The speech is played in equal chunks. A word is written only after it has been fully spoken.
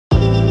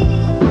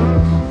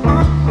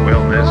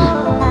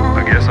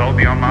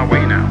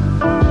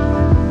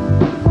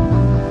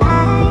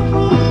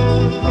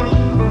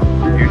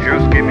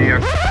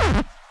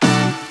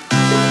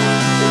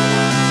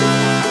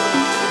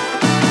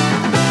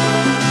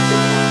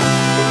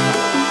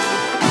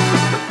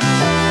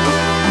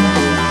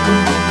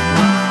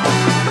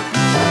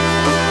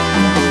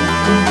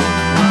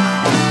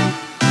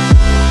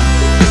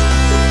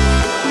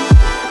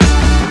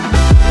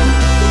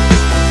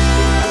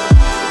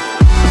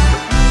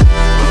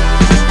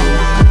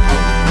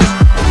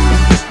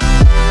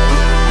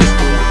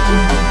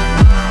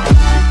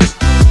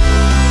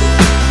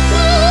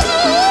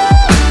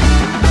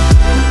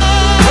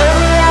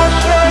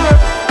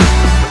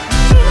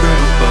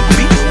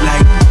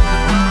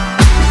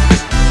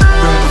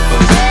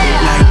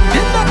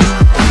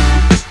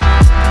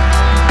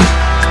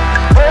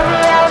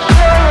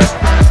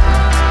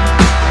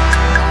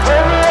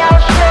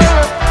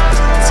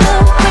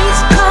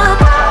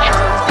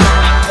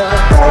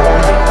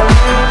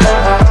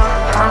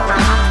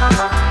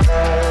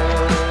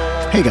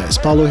Hey guys,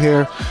 Paulo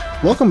here.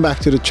 Welcome back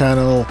to the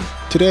channel.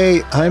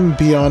 Today, I'm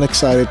beyond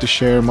excited to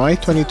share my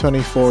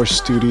 2024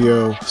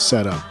 studio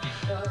setup.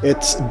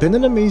 It's been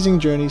an amazing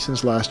journey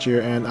since last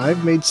year, and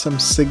I've made some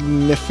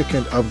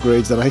significant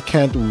upgrades that I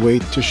can't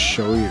wait to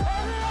show you.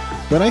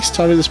 When I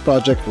started this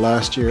project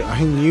last year,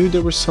 I knew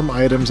there were some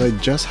items I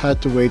just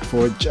had to wait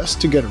for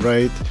just to get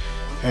right.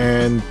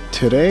 And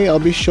today, I'll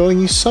be showing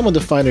you some of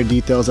the finer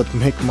details that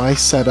make my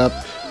setup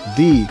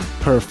the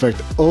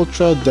perfect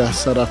ultra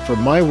desk setup for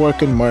my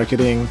work in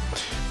marketing,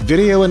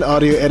 video and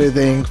audio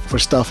editing for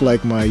stuff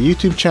like my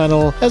YouTube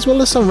channel, as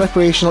well as some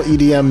recreational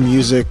EDM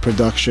music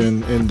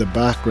production in the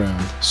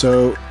background.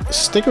 So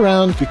stick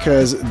around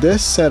because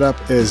this setup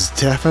is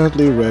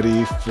definitely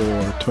ready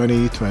for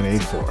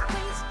 2024.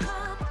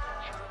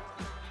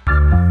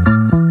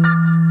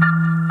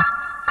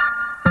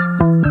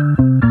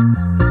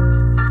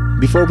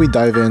 Before we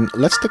dive in,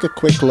 let's take a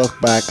quick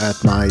look back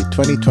at my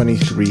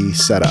 2023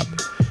 setup.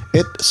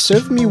 It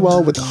served me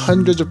well with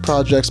hundreds of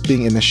projects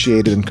being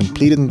initiated and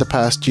completed in the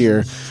past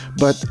year,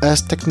 but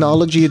as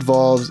technology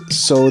evolves,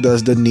 so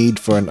does the need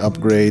for an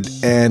upgrade.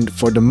 And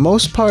for the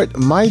most part,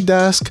 my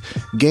desk,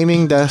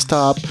 gaming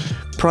desktop,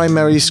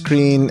 primary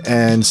screen,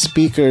 and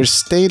speakers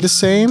stay the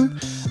same,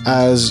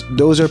 as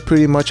those are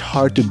pretty much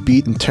hard to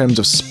beat in terms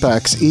of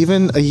specs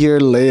even a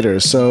year later.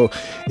 So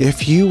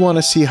if you want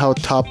to see how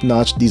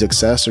top-notch these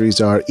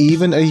accessories are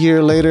even a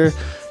year later,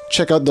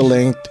 check out the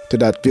link to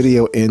that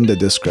video in the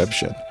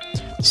description.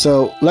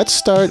 So let's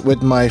start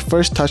with my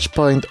first touch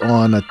point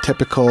on a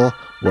typical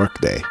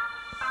workday.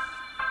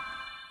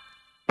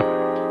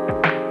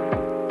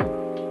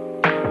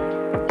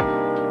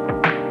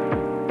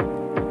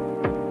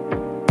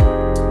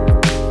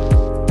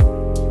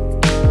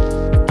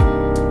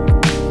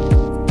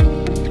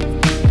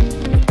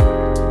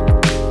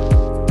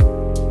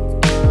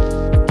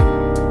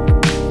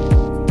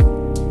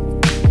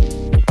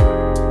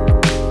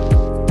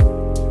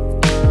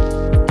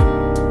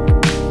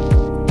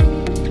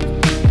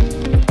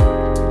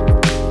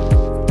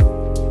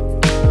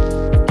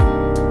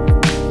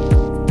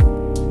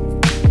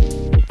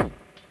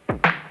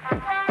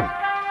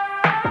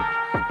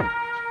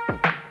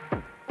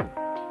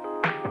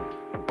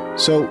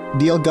 So,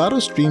 the Elgato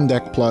Stream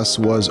Deck Plus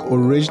was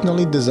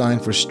originally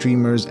designed for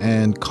streamers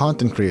and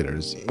content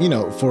creators,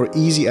 for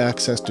easy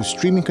access to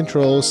streaming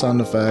controls, sound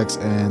effects,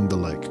 and the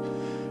like.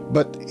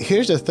 But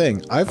here's the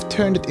thing, I've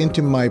turned it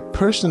into my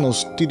personal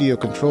studio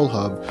control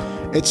hub.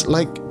 It's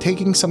like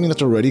taking something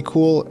that's already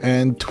cool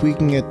and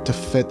tweaking it to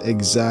fit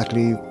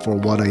exactly for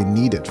what I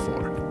need it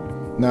for.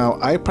 Now,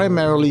 I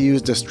primarily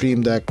use the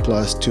Stream Deck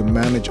Plus to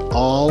manage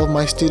all of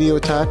my studio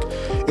tech.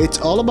 It's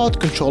all about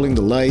controlling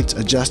the lights,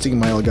 adjusting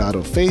my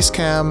Elgato Face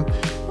Cam,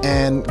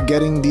 and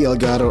getting the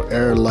Elgato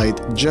Air Light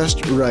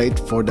just right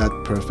for that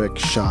perfect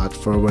shot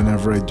for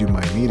whenever I do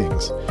my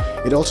meetings.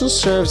 It also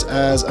serves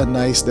as a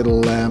nice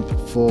little lamp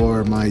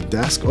for my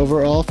desk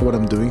overall, for when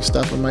I'm doing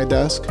stuff on my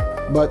desk.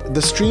 But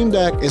the Stream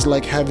Deck is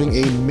like having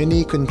a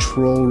mini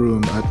control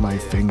room at my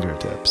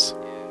fingertips.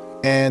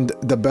 And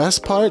the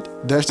best part,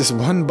 there's this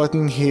one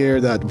button here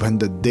that when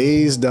the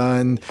day is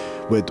done,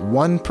 with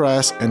one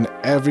press and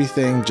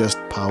everything just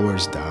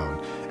powers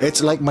down.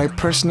 It's like my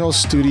personal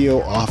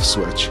studio off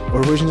switch,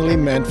 originally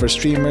meant for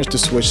streamers to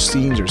switch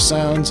scenes or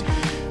sounds.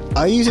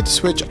 I use it to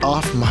switch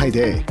off my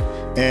day,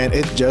 and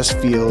it just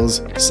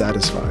feels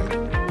satisfying.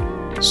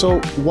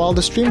 So while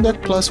the Stream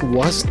Deck Plus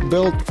was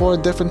built for a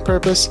different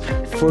purpose,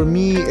 for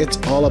me it's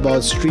all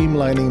about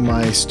streamlining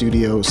my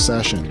studio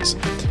sessions.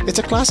 It's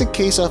a classic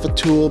case of a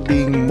tool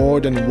being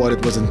more than what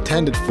it was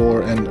intended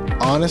for, and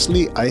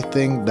honestly, I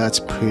think that's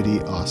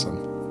pretty awesome.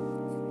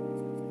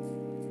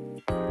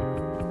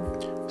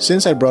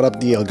 Since I brought up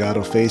the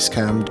Elgato Face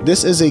Cam,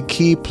 this is a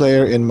key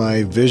player in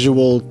my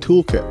visual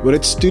toolkit. With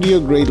its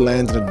studio-grade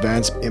lens and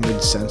advanced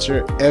image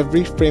sensor,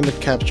 every frame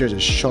it captures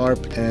is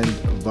sharp and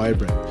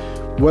vibrant.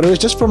 Whether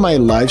it's just for my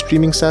live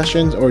streaming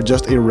sessions or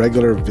just a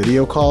regular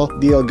video call,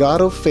 the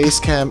Elgato Face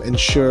Cam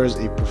ensures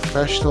a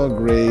professional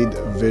grade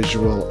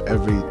visual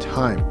every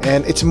time.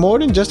 And it's more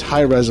than just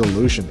high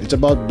resolution, it's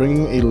about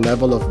bringing a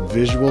level of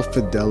visual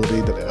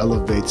fidelity that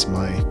elevates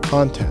my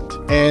content.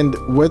 And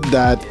with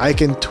that, I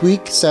can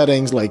tweak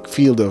settings like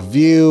field of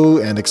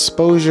view and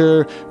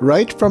exposure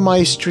right from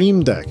my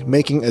Stream Deck,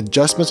 making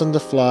adjustments on the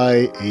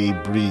fly a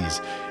breeze.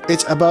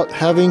 It's about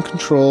having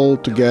control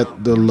to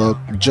get the look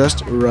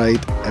just right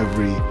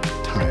every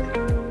time.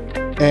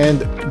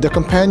 And the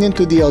companion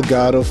to the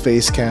Elgato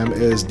Face Cam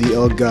is the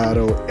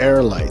Elgato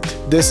Air Light.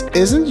 This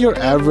isn't your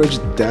average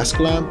desk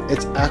lamp,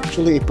 it's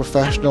actually a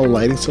professional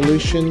lighting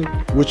solution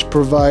which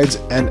provides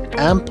an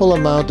ample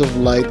amount of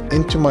light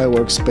into my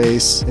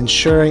workspace,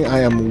 ensuring I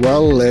am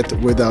well lit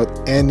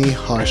without any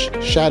harsh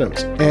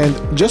shadows.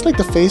 And just like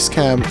the Face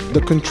Cam,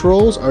 the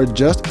controls are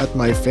just at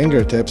my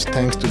fingertips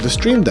thanks to the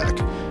Stream Deck.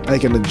 I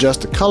can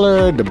adjust the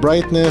color, the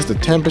brightness, the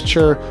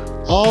temperature,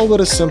 all with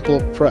a simple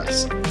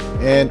press.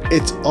 And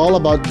it's all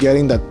about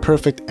getting that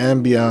perfect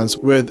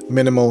ambiance with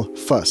minimal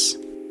fuss.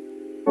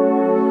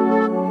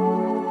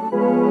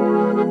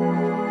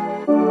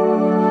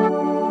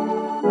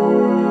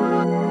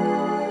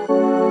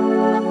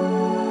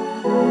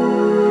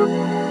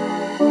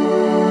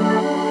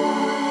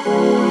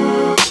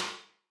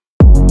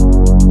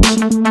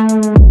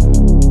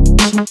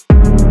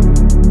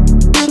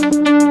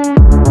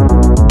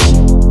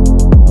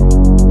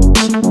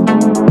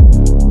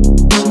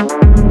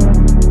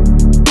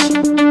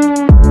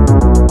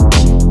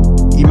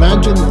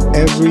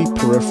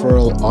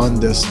 peripheral on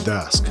this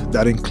desk.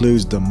 That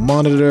includes the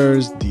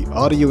monitors, the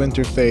audio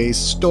interface,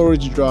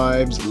 storage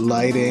drives,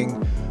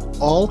 lighting,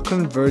 all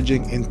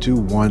converging into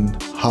one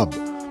hub.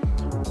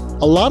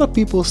 A lot of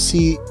people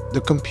see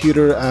the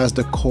computer as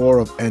the core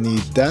of any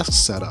desk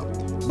setup,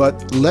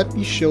 but let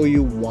me show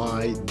you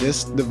why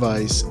this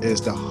device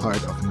is the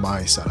heart of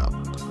my setup.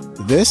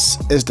 This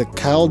is the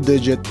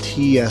Caldigit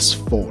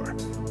TS4.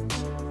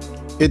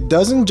 It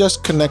doesn't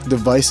just connect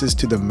devices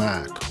to the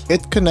Mac,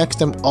 it connects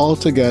them all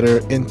together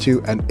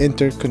into an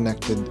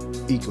interconnected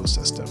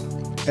ecosystem.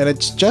 And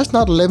it's just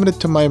not limited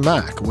to my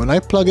Mac. When I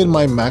plug in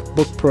my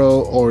MacBook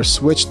Pro or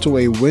switch to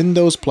a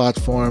Windows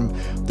platform,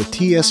 the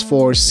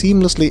TS4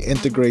 seamlessly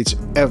integrates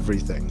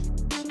everything.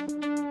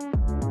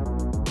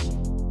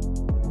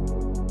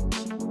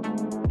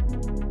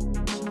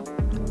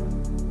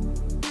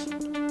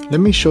 Let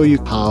me show you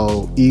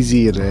how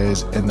easy it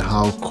is and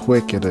how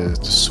quick it is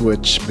to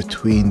switch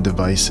between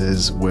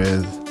devices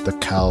with the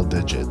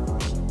Caldigit.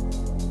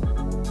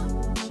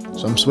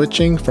 So I'm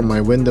switching from my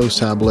Windows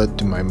tablet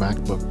to my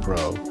MacBook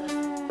Pro,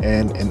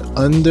 and in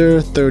under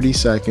 30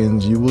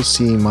 seconds you will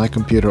see my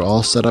computer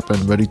all set up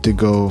and ready to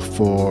go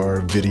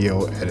for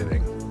video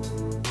editing.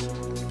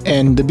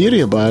 And the beauty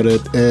about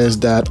it is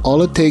that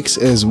all it takes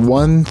is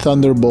one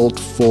Thunderbolt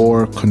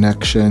 4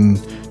 connection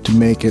to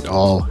make it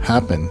all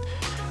happen.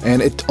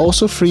 And it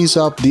also frees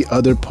up the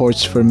other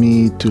ports for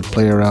me to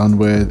play around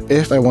with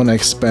if I want to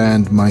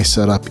expand my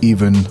setup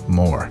even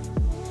more.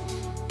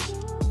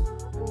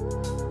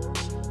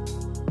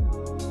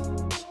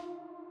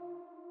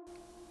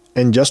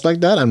 And just like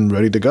that, I'm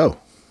ready to go.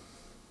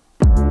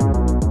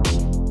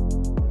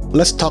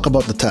 Let's talk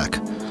about the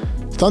tech.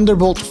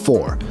 Thunderbolt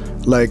 4,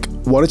 like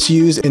what it's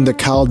used in the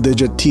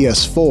Caldigit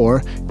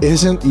TS4,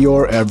 isn't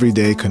your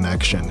everyday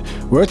connection.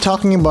 We're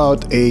talking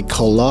about a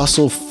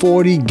colossal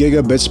 40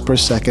 gigabits per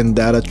second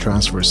data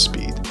transfer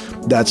speed.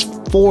 That's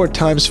 4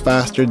 times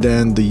faster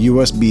than the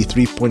USB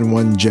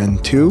 3.1 Gen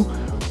 2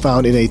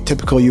 found in a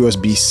typical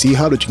USB-C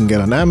hub that you can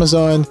get on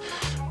Amazon.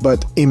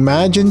 But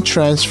imagine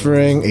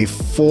transferring a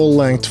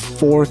full-length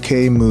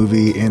 4K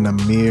movie in a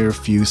mere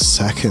few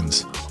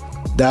seconds.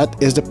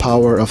 That is the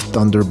power of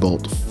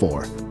Thunderbolt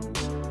 4.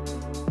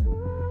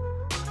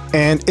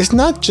 And it's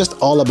not just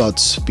all about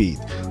speed.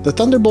 The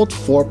Thunderbolt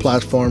 4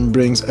 platform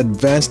brings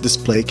advanced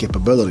display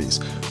capabilities.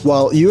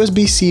 While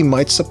USB-C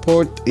might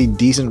support a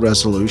decent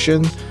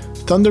resolution,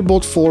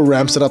 Thunderbolt 4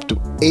 ramps it up to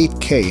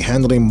 8K,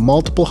 handling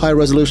multiple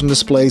high-resolution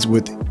displays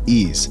with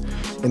ease.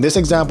 In this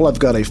example, I've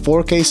got a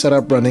 4K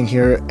setup running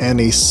here and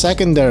a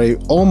secondary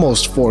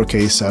almost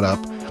 4K setup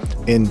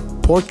in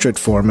portrait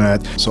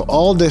format. So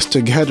all this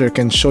together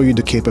can show you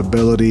the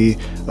capability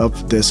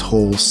of this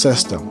whole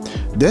system.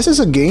 This is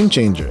a game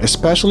changer,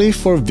 especially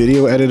for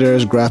video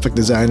editors, graphic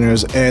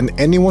designers, and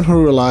anyone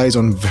who relies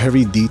on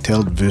very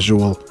detailed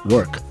visual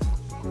work.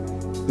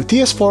 The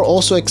TS4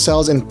 also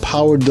excels in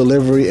power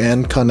delivery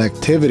and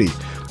connectivity.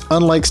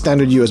 Unlike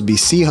standard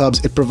USB-C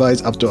hubs, it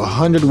provides up to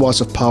 100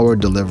 watts of power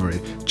delivery,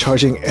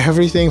 charging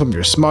everything from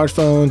your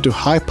smartphone to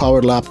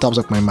high-powered laptops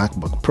like my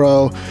MacBook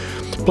Pro.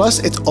 Plus,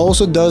 it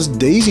also does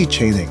daisy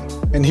chaining.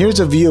 And here's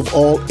a view of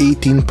all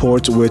 18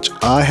 ports, which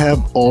I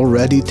have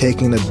already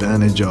taken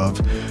advantage of.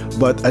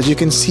 But as you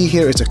can see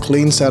here, it's a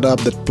clean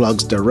setup that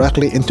plugs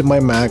directly into my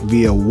Mac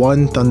via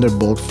one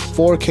Thunderbolt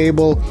 4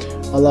 cable,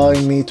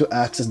 allowing me to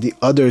access the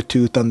other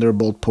 2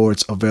 Thunderbolt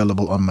ports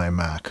available on my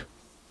Mac.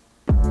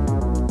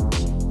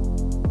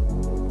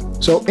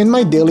 So in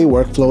my daily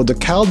workflow, the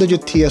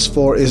Caldigit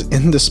TS4 is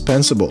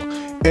indispensable.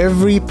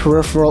 Every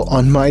peripheral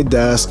on my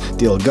desk,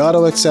 the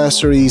Elgato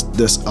accessories,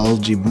 this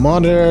LG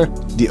monitor,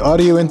 the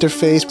audio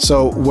interface.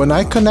 So when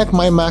I connect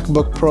my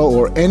MacBook Pro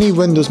or any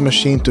Windows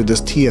machine to this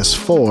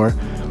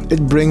TS4,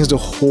 it brings the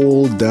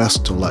whole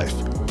desk to life.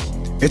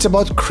 It's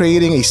about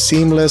creating a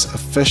seamless,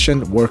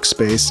 efficient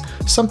workspace,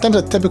 sometimes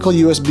a typical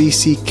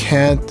USB-C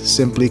can't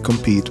simply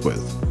compete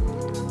with.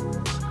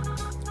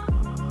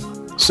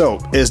 So,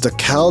 is the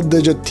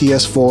Caldigit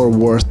TS4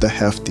 worth the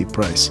hefty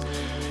price?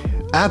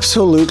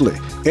 Absolutely.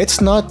 It's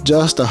not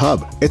just a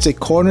hub, it's a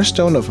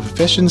cornerstone of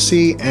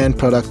efficiency and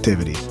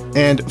productivity.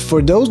 And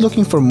for those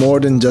looking for more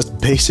than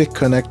just basic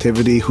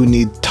connectivity who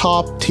need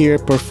top-tier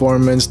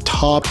performance,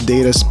 top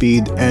data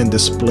speed, and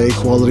display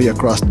quality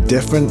across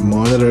different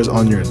monitors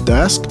on your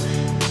desk,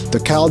 the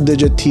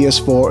Caldigit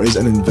TS4 is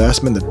an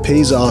investment that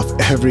pays off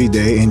every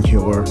day in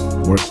your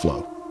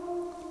workflow.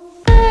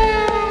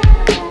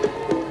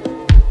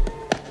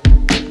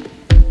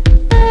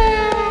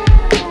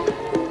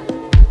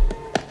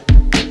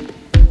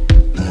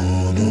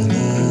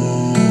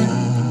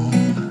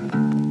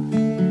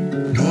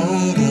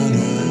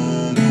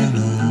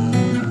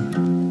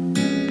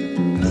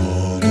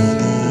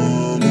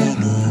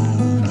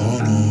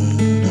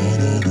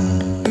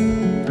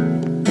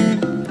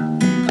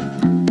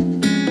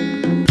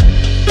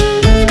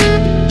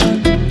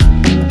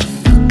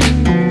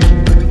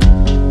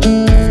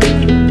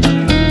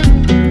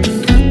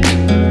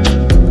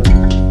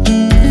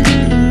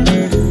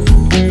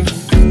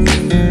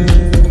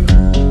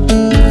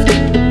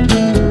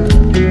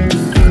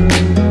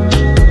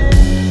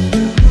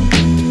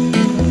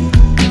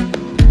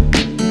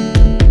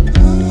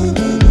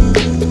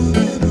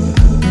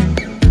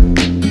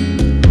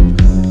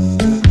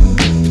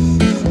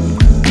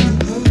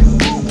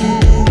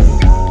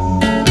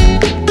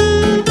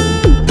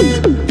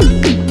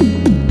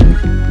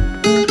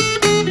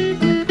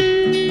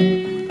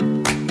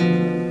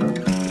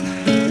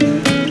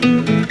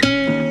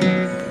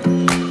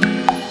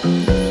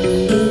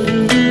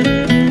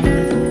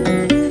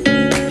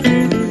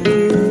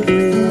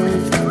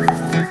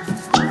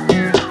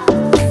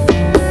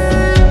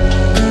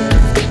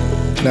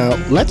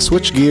 Let's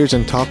switch gears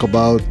and talk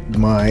about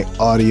my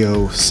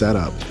audio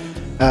setup.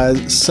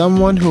 As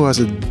someone who has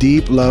a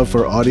deep love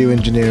for audio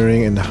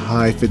engineering and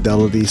high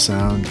fidelity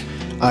sound,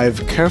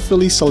 I've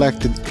carefully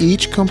selected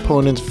each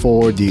component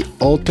for the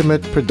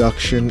ultimate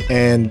production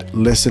and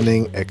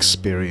listening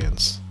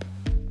experience.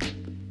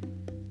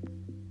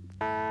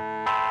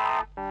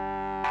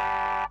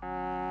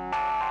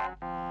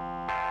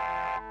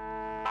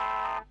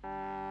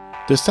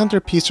 The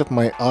centerpiece of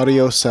my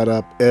audio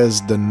setup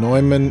is the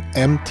Neumann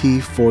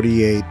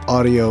MT48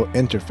 audio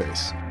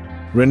interface.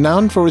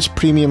 Renowned for its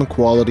premium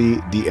quality,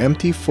 the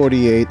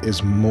MT48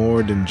 is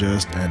more than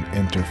just an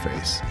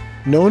interface.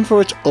 Known for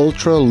its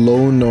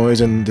ultra-low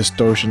noise and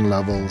distortion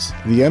levels,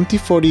 the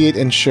MT48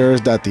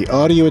 ensures that the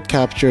audio it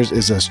captures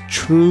is as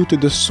true to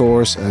the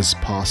source as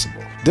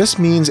possible. This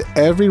means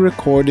every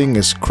recording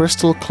is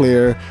crystal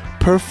clear,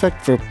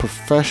 perfect for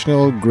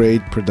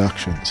professional-grade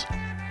productions.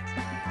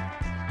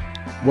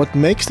 What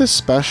makes this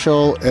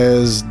special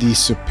is the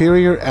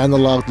superior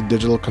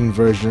analog-to-digital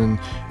conversion,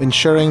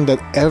 ensuring that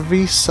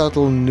every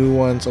subtle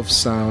nuance of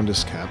sound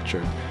is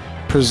captured,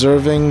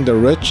 preserving the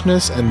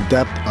richness and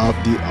depth of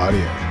the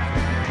audio.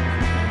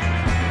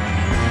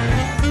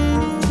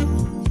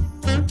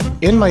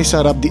 In my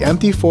setup, the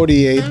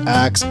MT48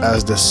 acts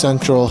as the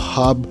central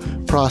hub,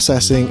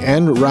 processing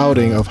and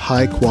routing of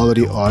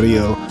high-quality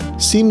audio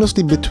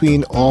seamlessly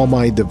between all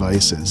my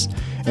devices,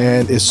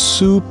 and is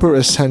super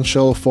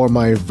essential for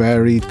my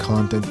varied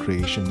content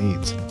creation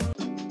needs.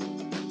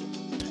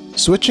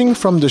 Switching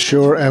from the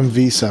Shure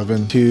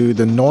MV7 to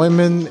the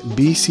Neumann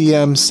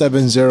BCM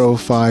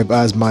 705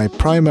 as my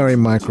primary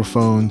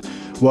microphone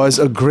was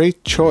a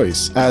great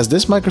choice, as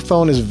this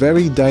microphone is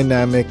very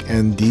dynamic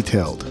and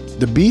detailed.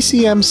 The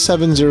BCM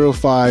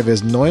 705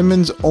 is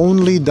Neumann's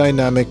only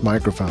dynamic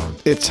microphone.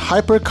 Its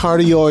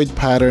hypercardioid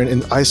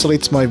pattern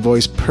isolates my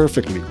voice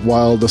perfectly,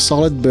 while the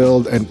solid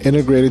build and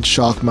integrated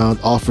shock mount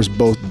offers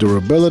both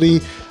durability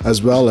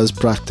as well as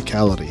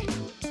practicality.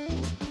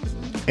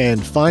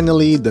 And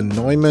finally, the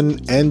Neumann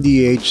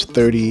NDH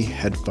 30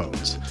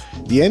 headphones.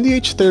 The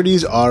NDH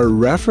 30s are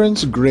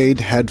reference-grade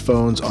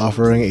headphones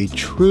offering a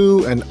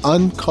true and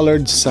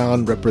uncolored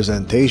sound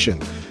representation.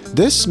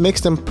 This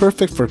makes them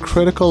perfect for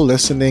critical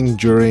listening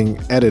during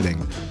editing.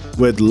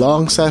 With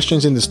long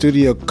sessions in the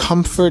studio,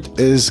 comfort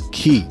is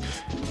key.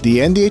 The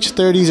NDH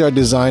 30s are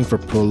designed for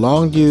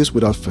prolonged use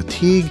without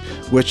fatigue,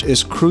 which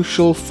is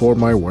crucial for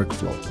my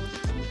workflow.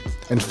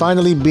 And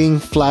finally, being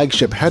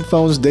flagship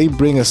headphones, they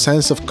bring a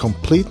sense of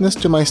completeness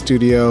to my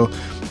studio.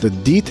 The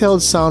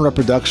detailed sound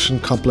reproduction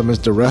complements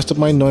the rest of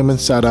my Neumann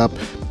setup.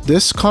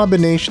 This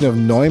combination of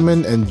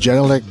Neumann and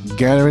Genelec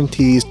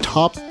guarantees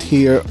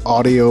top-tier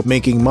audio,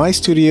 making my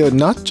studio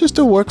not just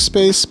a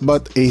workspace,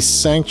 but a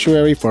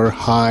sanctuary for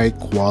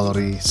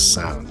high-quality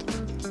sound.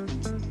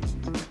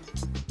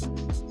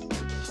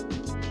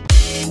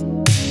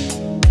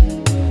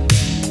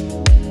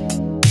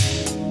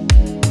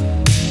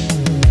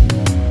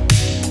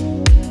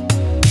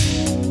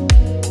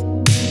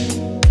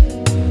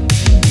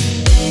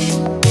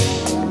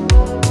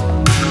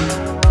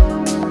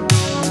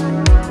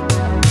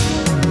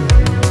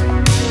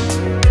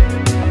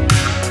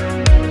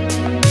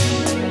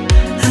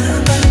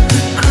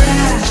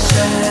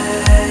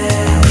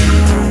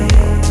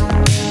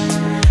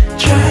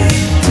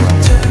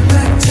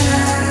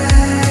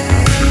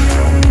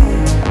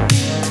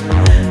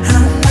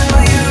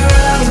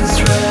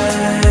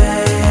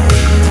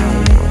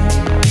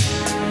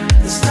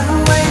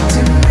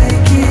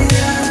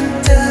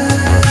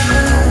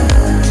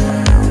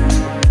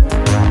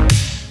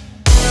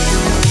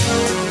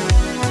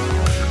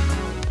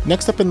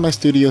 Next up in my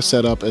studio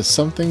setup is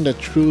something that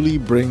truly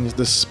brings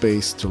the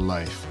space to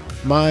life: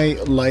 my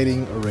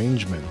lighting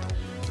arrangement.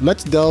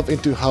 Let's delve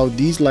into how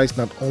these lights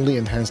not only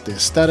enhance the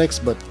aesthetics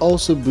but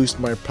also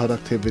boost my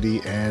productivity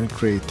and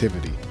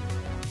creativity.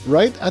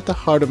 Right at the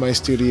heart of my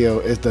studio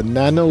is the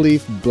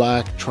Nanoleaf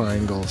black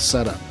triangle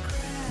setup.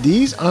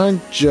 These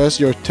aren't just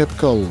your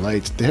typical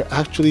lights, they're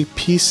actually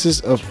pieces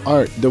of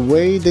art. The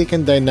way they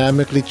can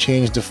dynamically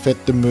change to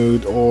fit the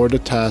mood or the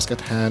task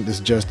at hand is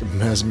just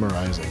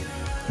mesmerizing.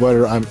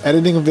 Whether I'm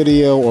editing a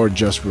video or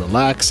just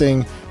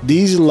relaxing,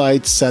 these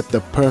lights set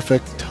the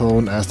perfect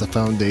tone as the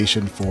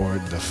foundation for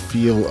the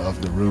feel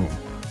of the room.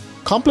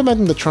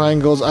 Complementing the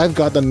triangles, I've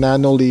got the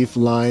Nanoleaf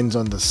lines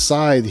on the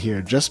side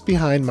here, just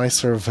behind my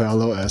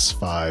Cervelo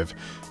S5.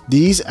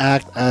 These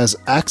act as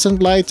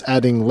accent lights,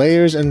 adding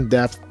layers and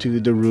depth to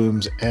the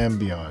room's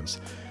ambience.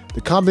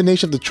 The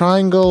combination of the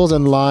triangles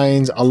and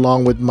lines,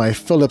 along with my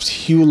Philips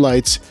Hue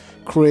lights,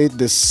 create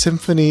this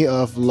symphony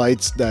of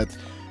lights that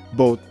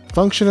both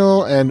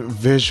functional and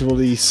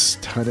visually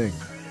stunning.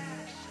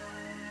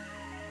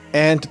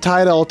 And to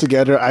tie it all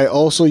together, I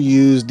also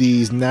use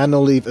these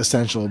Nanoleaf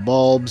essential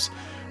bulbs,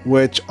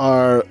 which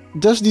are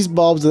just these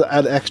bulbs that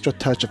add extra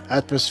touch of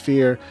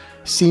atmosphere,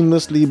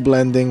 seamlessly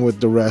blending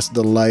with the rest of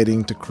the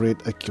lighting to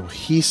create a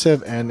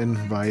cohesive and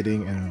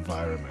inviting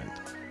environment.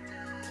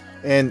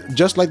 And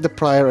just like the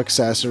prior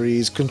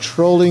accessories,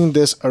 controlling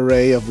this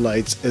array of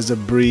lights is a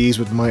breeze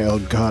with my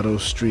Elgato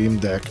Stream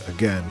Deck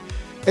again.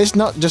 It's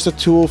not just a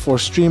tool for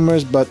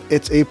streamers, but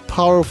it's a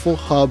powerful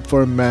hub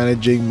for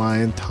managing my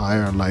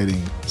entire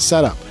lighting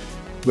setup.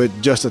 With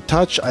just a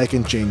touch, I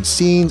can change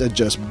scenes,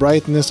 adjust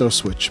brightness, or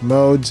switch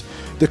modes.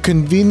 The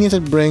convenience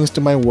it brings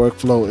to my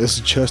workflow is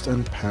just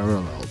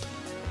unparalleled.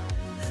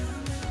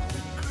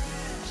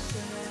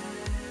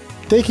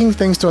 Taking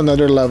things to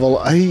another level,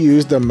 I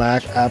use the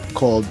Mac app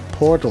called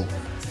Portal.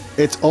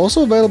 It's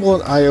also available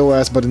on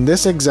iOS, but in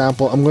this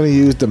example, I'm going to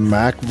use the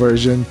Mac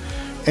version.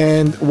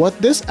 And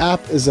what this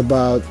app is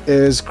about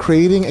is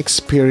creating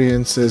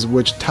experiences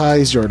which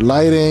ties your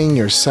lighting,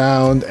 your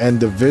sound, and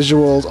the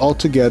visuals all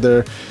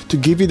together to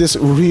give you this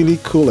really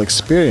cool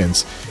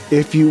experience.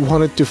 If you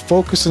wanted to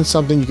focus on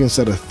something, you can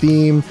set a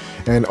theme,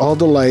 and all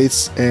the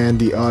lights and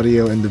the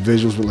audio and the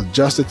visuals will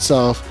adjust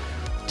itself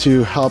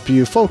to help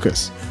you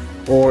focus.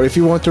 Or if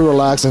you want to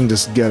relax and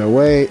just get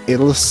away,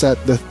 it'll set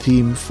the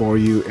theme for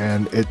you,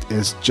 and it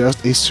is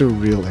just a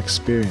surreal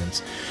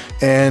experience.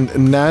 And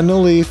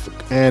Nanoleaf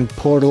and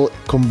Portal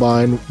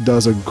combined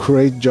does a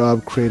great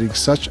job creating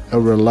such a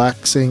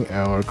relaxing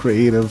or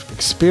creative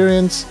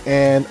experience,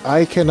 and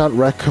I cannot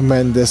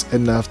recommend this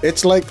enough.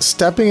 It's like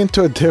stepping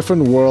into a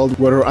different world,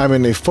 whether I'm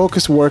in a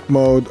focused work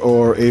mode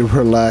or a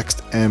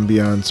relaxed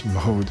ambience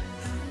mode.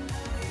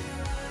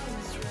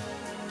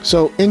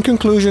 So in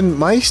conclusion,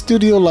 my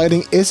studio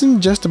lighting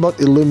isn't just about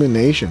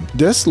illumination.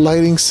 This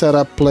lighting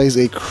setup plays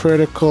a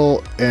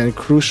critical and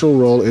crucial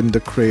role in the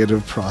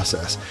creative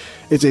process.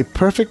 It's a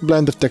perfect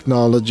blend of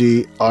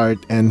technology,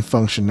 art, and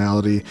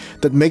functionality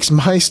that makes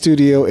my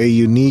studio a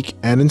unique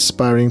and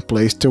inspiring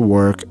place to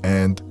work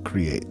and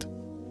create.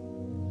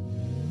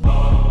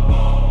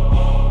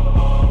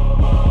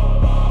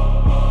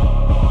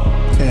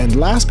 And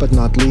last but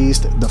not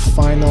least, the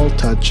final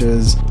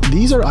touches.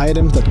 These are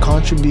items that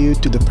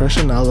contribute to the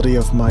personality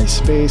of my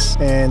space,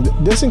 and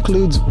this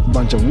includes a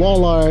bunch of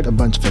wall art, a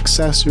bunch of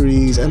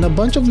accessories, and a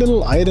bunch of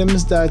little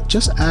items that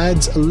just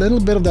adds a little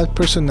bit of that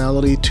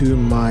personality to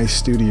my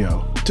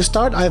studio. To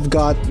start, I've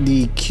got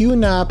the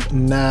QNAP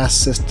NAS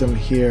system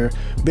here.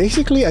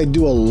 Basically, I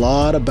do a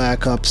lot of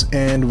backups,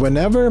 and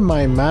whenever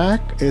my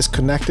Mac is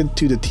connected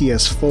to the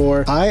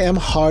TS4, I am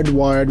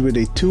hardwired with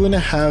a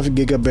 2.5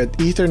 gigabit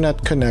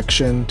Ethernet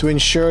connection to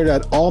ensure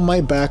that all my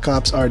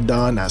backups are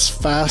done as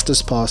fast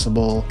as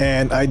possible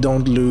and I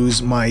don't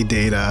lose my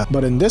data.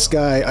 But in this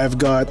guy, I've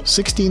got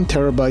 16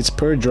 terabytes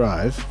per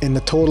drive in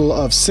a total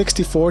of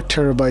 64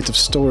 terabytes of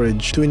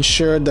storage to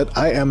ensure that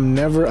I am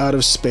never out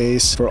of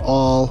space for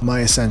all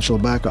my essential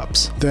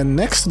backups. Then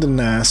next to the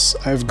NAS,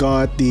 I've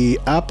got the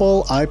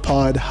Apple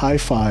iPod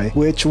HiFi,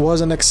 which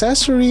was an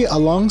accessory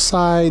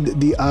alongside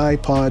the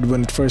iPod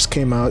when it first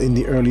came out in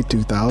the early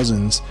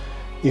 2000s.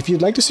 If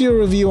you'd like to see a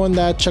review on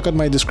that, check out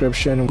my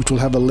description, which will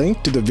have a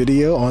link to the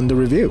video on the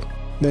review.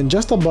 Then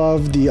just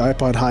above the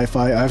iPod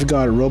HiFi, I've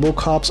got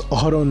Robocop's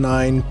Auto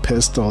 9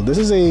 pistol. This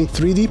is a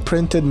 3D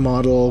printed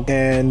model,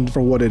 and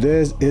for what it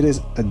is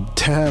a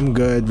damn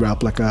good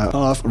replica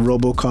of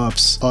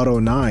Robocop's Auto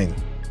 9.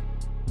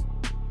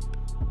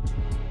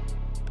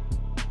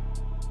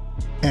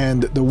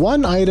 And the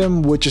one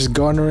item which is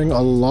garnering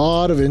a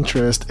lot of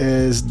interest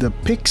is the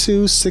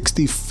Pixel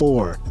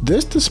 64.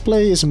 This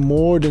display is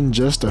more than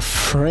just a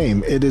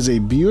frame. It is a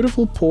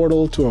beautiful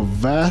portal to a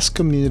vast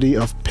community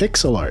of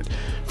pixel art,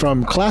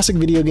 from classic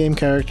video game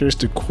characters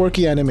to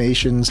quirky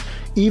animations,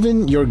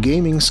 even your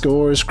gaming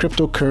scores,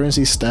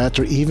 cryptocurrency stats,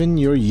 or even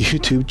your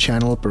YouTube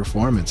channel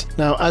performance.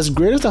 Now, as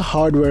great as the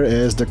hardware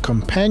is, the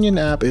companion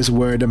app is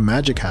where the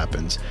magic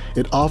happens.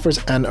 It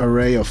offers an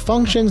array of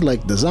functions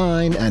like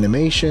design,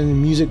 animation,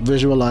 music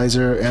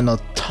visualizer, and a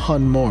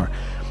ton more.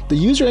 The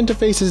user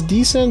interface is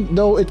decent,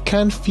 though it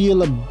can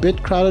feel a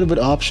bit crowded with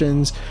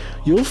options.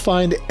 You'll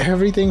find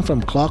everything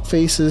from clock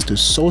faces to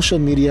social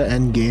media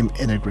and game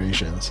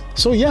integrations.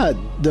 So yeah,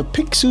 the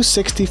Pixel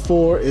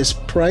 64 is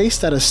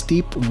priced at a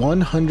steep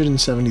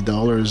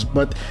 $170,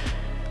 but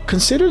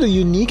consider the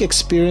unique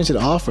experience it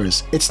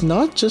offers. It's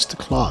not just a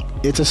clock,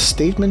 it's a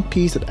statement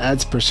piece that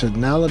adds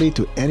personality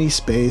to any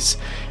space.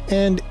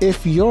 And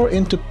if you're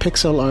into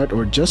pixel art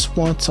or just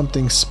want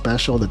something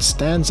special that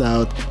stands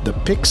out, the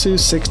Pixel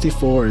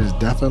 64 is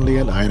definitely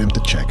an item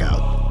to check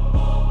out.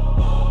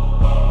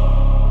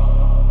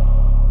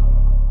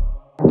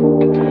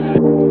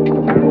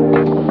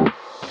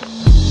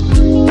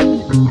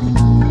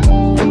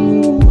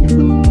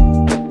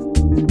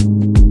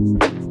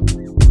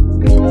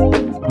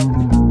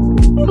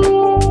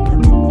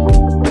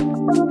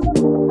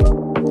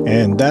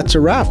 And that's a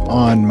wrap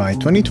on my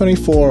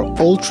 2024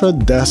 Ultra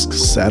Desk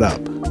setup,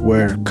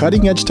 where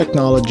cutting-edge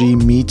technology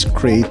meets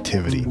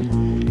creativity.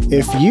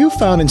 If you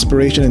found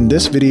inspiration in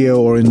this video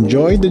or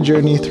enjoyed the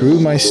journey through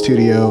my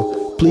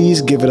studio,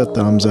 please give it a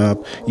thumbs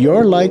up.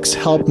 Your likes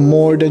help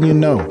more than you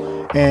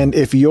know. And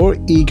if you're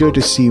eager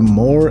to see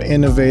more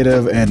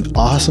innovative and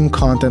awesome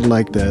content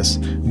like this,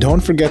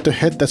 don't forget to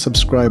hit that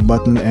subscribe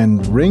button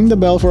and ring the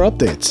bell for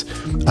updates.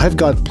 I've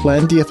got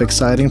plenty of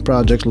exciting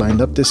projects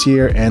lined up this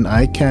year, and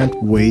I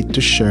can't wait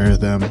to share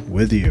them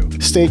with you.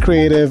 Stay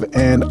creative,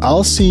 and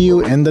I'll see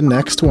you in the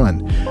next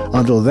one.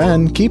 Until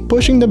then, keep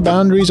pushing the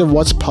boundaries of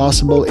what's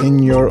possible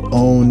in your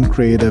own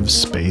creative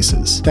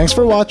spaces. Thanks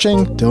for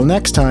watching. Till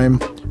next time,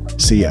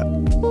 see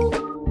ya.